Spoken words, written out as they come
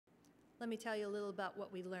let me tell you a little about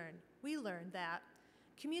what we learned. We learned that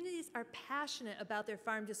communities are passionate about their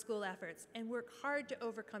farm-to-school efforts and work hard to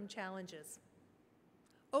overcome challenges.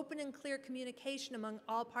 Open and clear communication among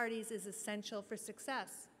all parties is essential for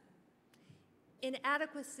success.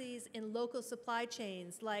 Inadequacies in local supply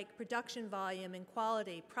chains like production volume and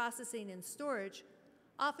quality, processing and storage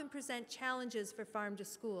often present challenges for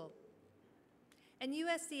farm-to-school. And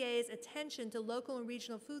USDA's attention to local and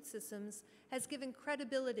regional food systems has given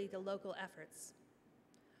credibility to local efforts.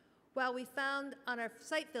 While we found on our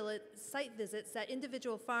site visits that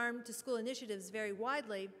individual farm-to-school initiatives vary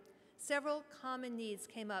widely, several common needs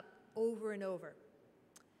came up over and over.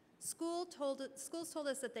 Schools told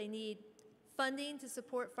us that they need funding to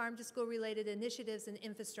support farm-to-school related initiatives and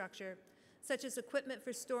infrastructure, such as equipment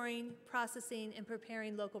for storing, processing, and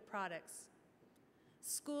preparing local products.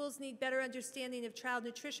 Schools need better understanding of child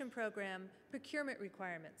nutrition program procurement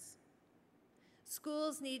requirements.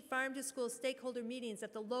 Schools need farm-to-school stakeholder meetings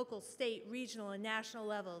at the local, state, regional, and national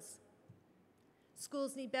levels.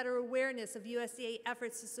 Schools need better awareness of USDA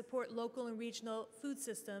efforts to support local and regional food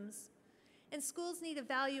systems. And schools need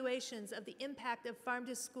evaluations of the impact of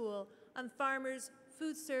farm-to-school on farmers,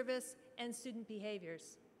 food service, and student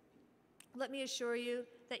behaviors. Let me assure you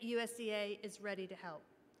that USDA is ready to help.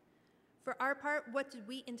 For our part, what did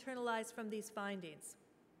we internalize from these findings?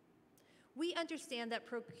 We understand that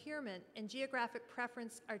procurement and geographic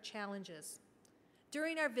preference are challenges.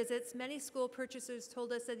 During our visits, many school purchasers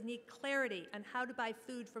told us that they need clarity on how to buy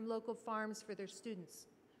food from local farms for their students.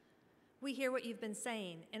 We hear what you've been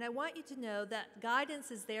saying, and I want you to know that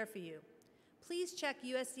guidance is there for you. Please check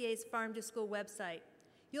USDA's Farm to School website.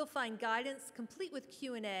 You'll find guidance complete with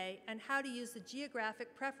Q&A on how to use the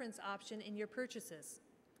geographic preference option in your purchases.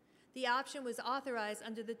 The option was authorized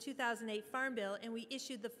under the 2008 Farm Bill, and we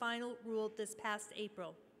issued the final rule this past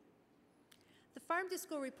April. The Farm to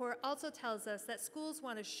School report also tells us that schools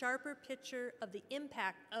want a sharper picture of the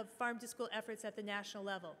impact of farm to school efforts at the national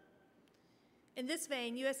level. In this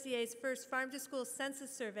vein, USDA's first Farm to School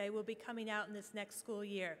census survey will be coming out in this next school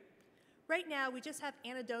year. Right now, we just have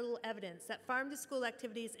anecdotal evidence that farm to school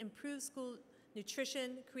activities improve school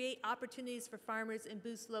nutrition, create opportunities for farmers, and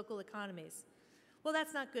boost local economies. Well,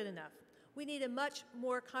 that's not good enough. We need a much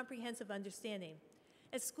more comprehensive understanding.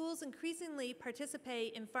 As schools increasingly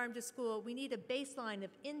participate in farm to school, we need a baseline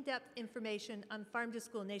of in-depth information on farm to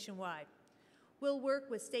school nationwide. We'll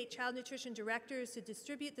work with state child nutrition directors to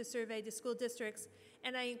distribute the survey to school districts,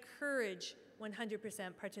 and I encourage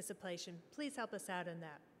 100% participation. Please help us out on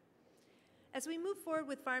that. As we move forward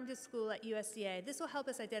with farm to school at USDA, this will help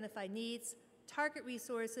us identify needs, target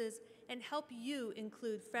resources, and help you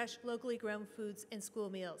include fresh, locally grown foods in school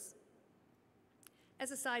meals.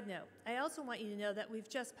 As a side note, I also want you to know that we've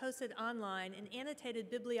just posted online an annotated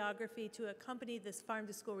bibliography to accompany this Farm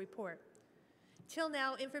to School report. Till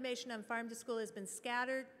now, information on farm to school has been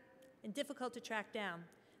scattered and difficult to track down.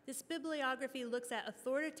 This bibliography looks at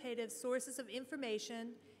authoritative sources of information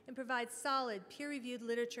and provides solid, peer-reviewed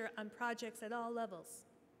literature on projects at all levels.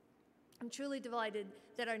 I'm truly delighted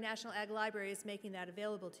that our National Ag Library is making that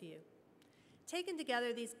available to you. Taken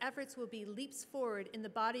together, these efforts will be leaps forward in the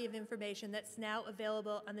body of information that's now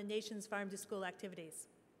available on the nation's farm-to-school activities.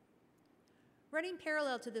 Running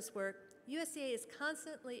parallel to this work, USDA is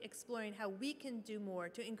constantly exploring how we can do more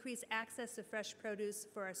to increase access to fresh produce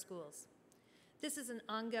for our schools. This is an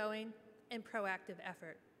ongoing and proactive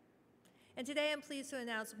effort. And today I'm pleased to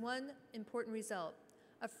announce one important result,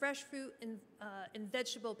 a fresh fruit and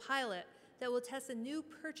vegetable pilot that will test a new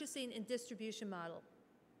purchasing and distribution model.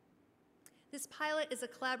 This pilot is a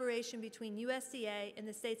collaboration between USDA and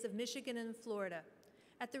the states of Michigan and Florida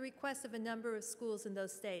at the request of a number of schools in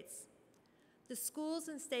those states. The schools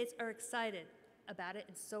and states are excited about it,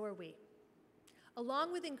 and so are we.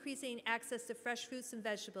 Along with increasing access to fresh fruits and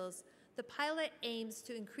vegetables, the pilot aims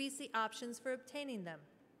to increase the options for obtaining them.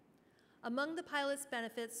 Among the pilot's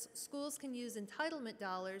benefits, schools can use entitlement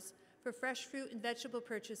dollars for fresh fruit and vegetable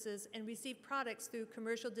purchases and receive products through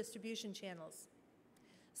commercial distribution channels.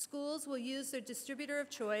 Schools will use their distributor of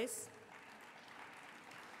choice.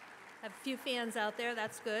 I have a few fans out there,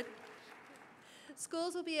 that's good.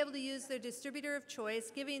 Schools will be able to use their distributor of choice,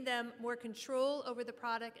 giving them more control over the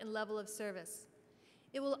product and level of service.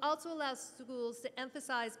 It will also allow schools to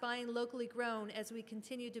emphasize buying locally grown as we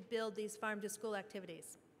continue to build these farm-to-school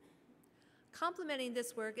activities. Complementing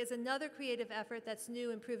this work is another creative effort that's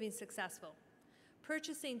new and proving successful.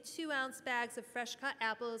 Purchasing 2-ounce bags of fresh-cut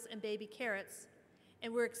apples and baby carrots,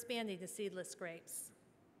 and we're expanding to seedless grapes.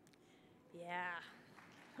 Yeah.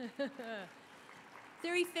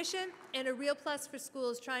 They're efficient and a real plus for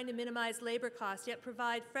schools trying to minimize labor costs, yet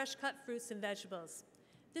provide fresh-cut fruits and vegetables.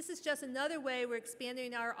 This is just another way we're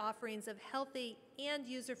expanding our offerings of healthy and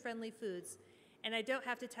user-friendly foods, and I don't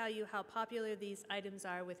have to tell you how popular these items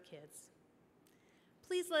are with kids.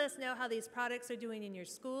 Please let us know how these products are doing in your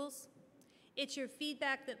schools. It's your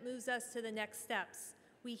feedback that moves us to the next steps.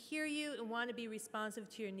 We hear you and want to be responsive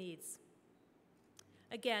to your needs.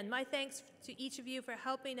 Again, my thanks to each of you for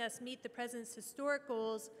helping us meet the President's historic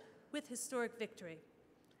goals with historic victory.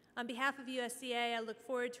 On behalf of USDA, I look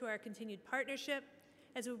forward to our continued partnership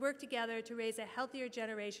as we work together to raise a healthier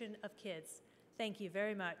generation of kids. Thank you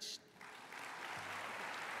very much.